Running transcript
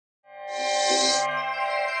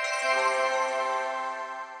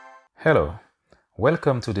Hello,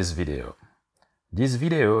 welcome to this video. This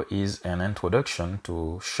video is an introduction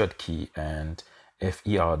to Schottky and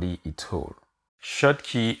FERD eTool.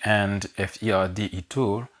 Schottky and FERD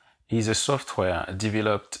eTool is a software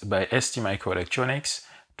developed by STMicroelectronics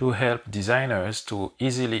to help designers to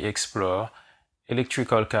easily explore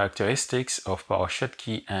electrical characteristics of Power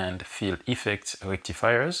Schottky and Field Effect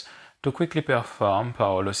Rectifiers to quickly perform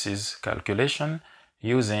power losses calculation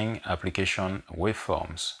using application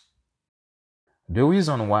waveforms. The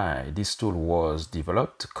reason why this tool was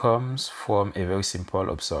developed comes from a very simple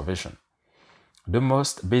observation. The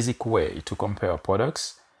most basic way to compare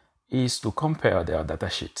products is to compare their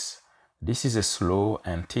datasheets. This is a slow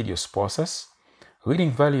and tedious process.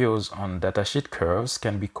 Reading values on datasheet curves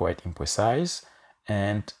can be quite imprecise,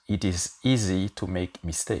 and it is easy to make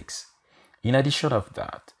mistakes. In addition of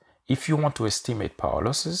that, if you want to estimate power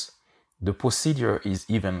losses, the procedure is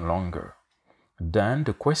even longer. Then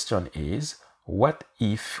the question is, what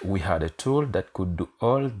if we had a tool that could do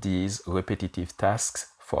all these repetitive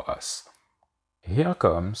tasks for us? Here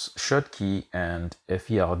comes Schottky and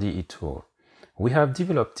FERD eTool. We have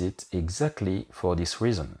developed it exactly for this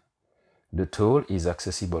reason. The tool is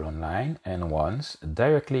accessible online and runs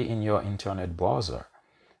directly in your internet browser.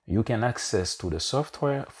 You can access to the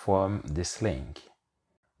software from this link.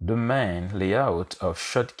 The main layout of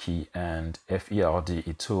Schottky and FERD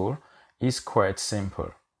eTool is quite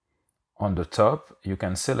simple. On the top, you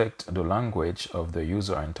can select the language of the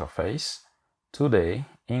user interface. Today,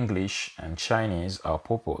 English and Chinese are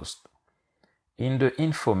proposed. In the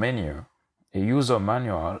info menu, a user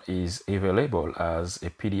manual is available as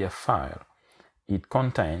a PDF file. It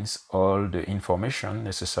contains all the information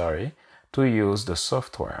necessary to use the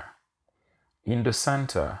software. In the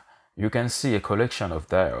center, you can see a collection of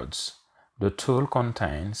diodes. The tool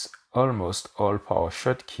contains almost all Power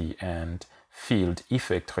Schottky and Field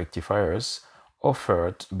Effect Rectifiers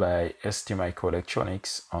offered by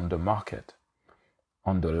STMicroelectronics on the market.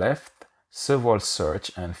 On the left, several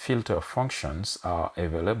search and filter functions are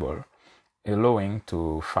available, allowing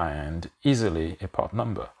to find easily a part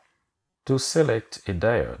number. To select a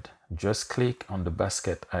diode, just click on the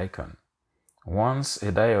basket icon. Once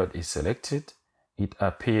a diode is selected, it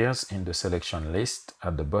appears in the selection list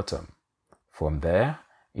at the bottom. From there,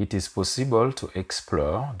 it is possible to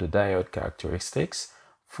explore the diode characteristics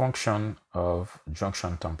function of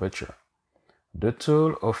junction temperature. The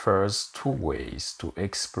tool offers two ways to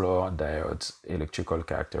explore diodes' electrical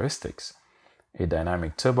characteristics: a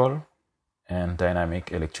dynamic table and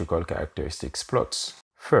dynamic electrical characteristics plots.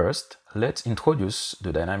 First, let's introduce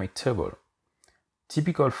the dynamic table.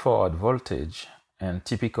 Typical forward voltage and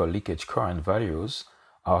typical leakage current values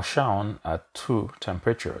are shown at two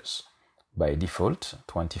temperatures, by default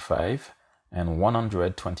 25 and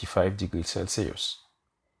 125 degrees Celsius.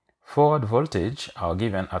 Forward voltage are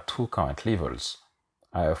given at two current levels,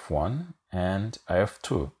 IF1 and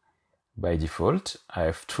IF2. By default,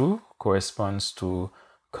 IF2 corresponds to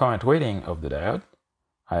current rating of the diode.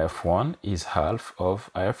 IF1 is half of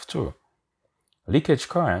IF2. Leakage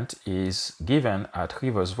current is given at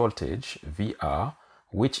reverse voltage, VR,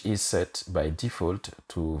 which is set by default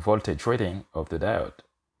to voltage rating of the diode.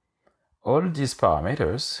 All these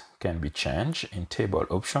parameters can be changed in table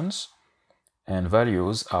options, and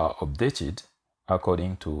values are updated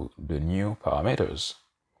according to the new parameters.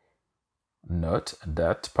 Note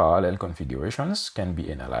that parallel configurations can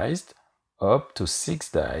be analyzed up to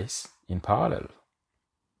 6 dies in parallel.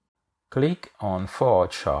 Click on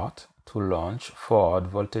Forward Chart to launch forward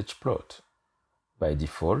voltage plot. By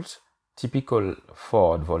default, typical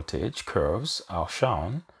forward voltage curves are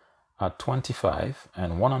shown at 25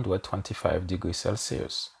 and 125 degrees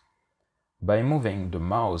Celsius. By moving the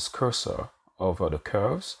mouse cursor over the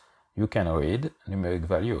curves, you can read numeric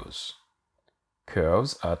values.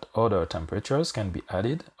 Curves at other temperatures can be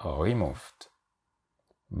added or removed.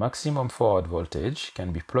 Maximum forward voltage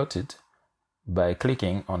can be plotted by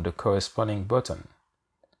clicking on the corresponding button.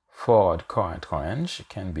 Forward current range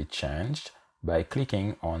can be changed by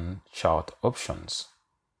clicking on Chart Options.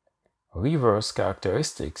 Reverse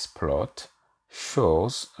characteristics plot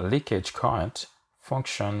shows leakage current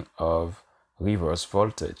function of reverse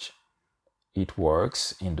voltage. It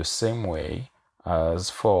works in the same way as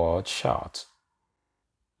forward chart.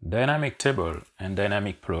 Dynamic table and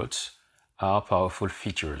dynamic plots are powerful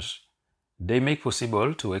features. They make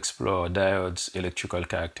possible to explore diodes' electrical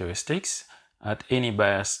characteristics at any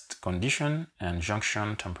biased condition and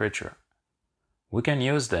junction temperature. We can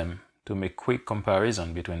use them to make quick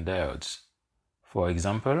comparison between diodes. For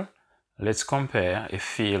example, let's compare a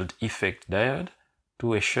field effect diode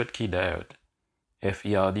to a Schottky diode.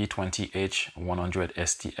 FERD 20H100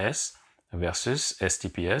 STS versus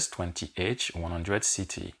STPS 20H100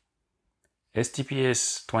 CT.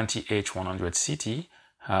 STPS 20H100 CT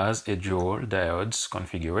has a dual diodes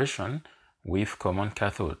configuration with common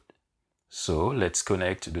cathode. So let's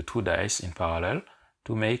connect the two dies in parallel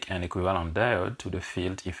to make an equivalent diode to the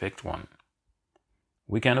field effect one.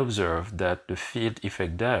 We can observe that the field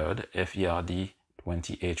effect diode FERD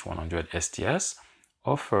 20H100 STS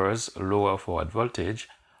offers lower forward voltage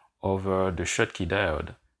over the Schottky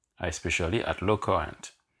diode, especially at low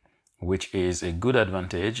current, which is a good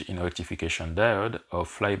advantage in rectification diode of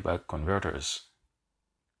flyback converters.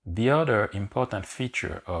 The other important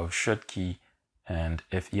feature of Schottky and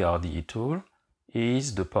FERD eTool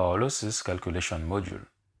is the power losses calculation module.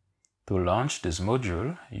 To launch this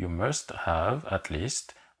module, you must have at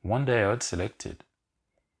least one diode selected.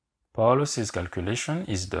 Power losses calculation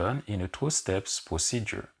is done in a two-step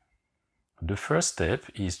procedure. The first step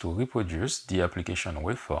is to reproduce the application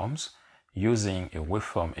waveforms using a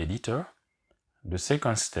waveform editor. The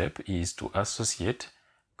second step is to associate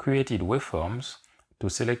created waveforms to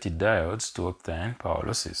selected diodes to obtain power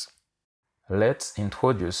losses. Let's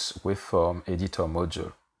introduce waveform editor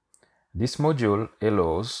module. This module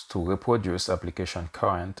allows to reproduce application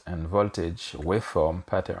current and voltage waveform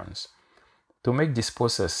patterns. To make this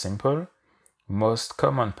process simple, most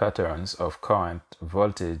common patterns of current,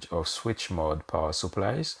 voltage, or switch mode power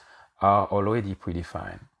supplies are already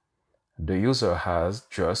predefined. The user has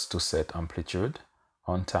just to set amplitude,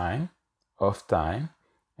 on time, off time,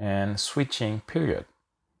 and switching period.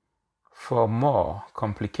 For more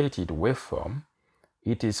complicated waveform,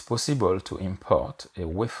 it is possible to import a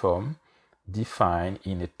waveform defined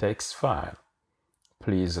in a text file.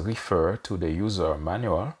 Please refer to the user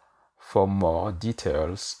manual for more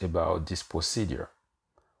details about this procedure.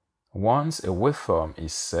 Once a waveform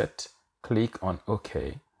is set, click on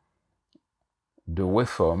OK. The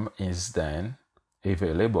waveform is then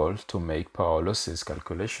available to make power losses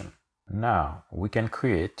calculation. Now, we can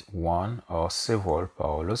create one or several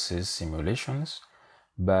power losses simulations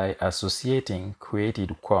by associating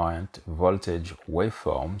created current voltage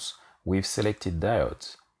waveforms with selected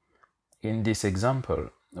diodes. In this example,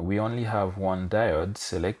 we only have one diode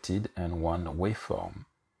selected and one waveform.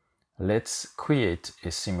 Let's create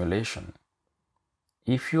a simulation.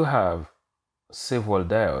 If you have several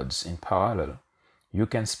diodes in parallel, you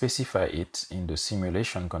can specify it in the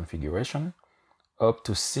simulation configuration up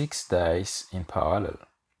to 6 dies in parallel.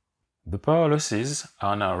 The power losses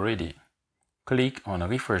are now ready. Click on the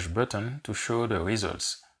refresh button to show the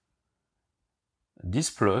results. This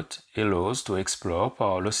plot allows to explore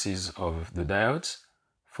power losses of the diodes.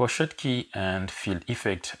 For Schottky and Field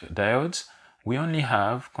Effect diodes, we only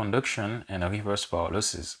have conduction and reverse power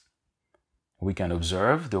losses. We can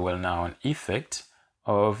observe the well-known effect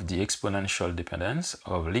of the exponential dependence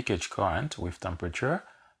of leakage current with temperature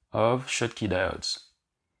of Schottky diodes.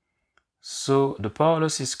 So the power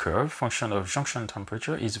losses curve function of junction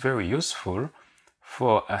temperature is very useful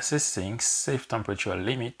for assessing safe temperature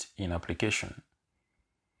limit in application.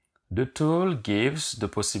 The tool gives the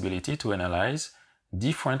possibility to analyze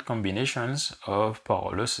different combinations of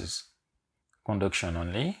power losses: conduction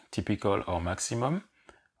only, typical or maximum,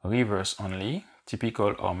 reverse only,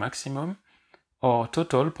 typical or maximum, or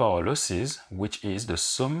total power losses, which is the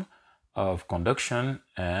sum of conduction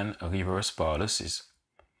and reverse power losses.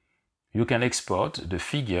 You can export the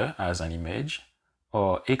figure as an image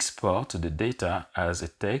or export the data as a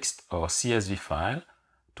text or CSV file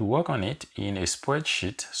to work on it in a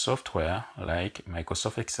spreadsheet software like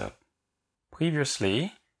Microsoft Excel.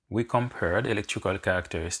 Previously, we compared electrical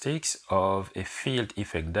characteristics of a field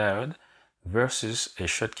effect diode versus a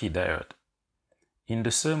Schottky diode. In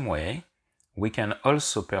the same way, we can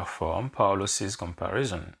also perform power losses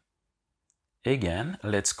comparison. Again,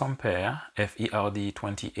 let's compare FERD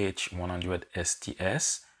 20H100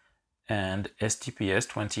 STS and STPS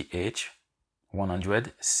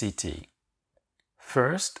 20H100 CT.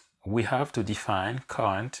 First, we have to define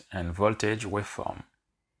current and voltage waveform.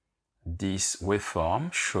 This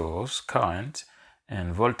waveform shows current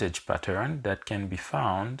and voltage pattern that can be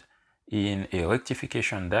found in a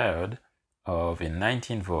rectification diode of a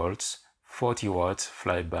 19 volts 40 watts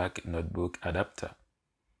flyback notebook adapter.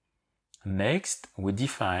 Next, we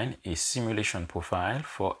define a simulation profile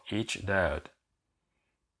for each diode.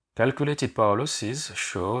 Calculated power losses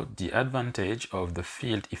show the advantage of the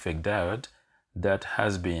field effect diode that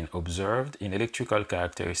has been observed in electrical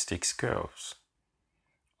characteristics curves.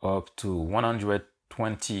 Up to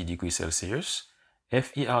 120 degrees Celsius,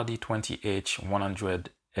 FERD 20H100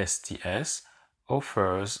 STS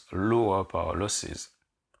offers lower power losses,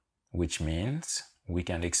 which means we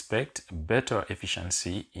can expect better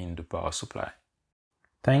efficiency in the power supply.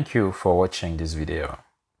 Thank you for watching this video.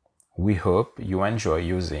 We hope you enjoy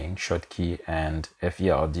using Schottky and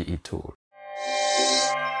FERD eTool.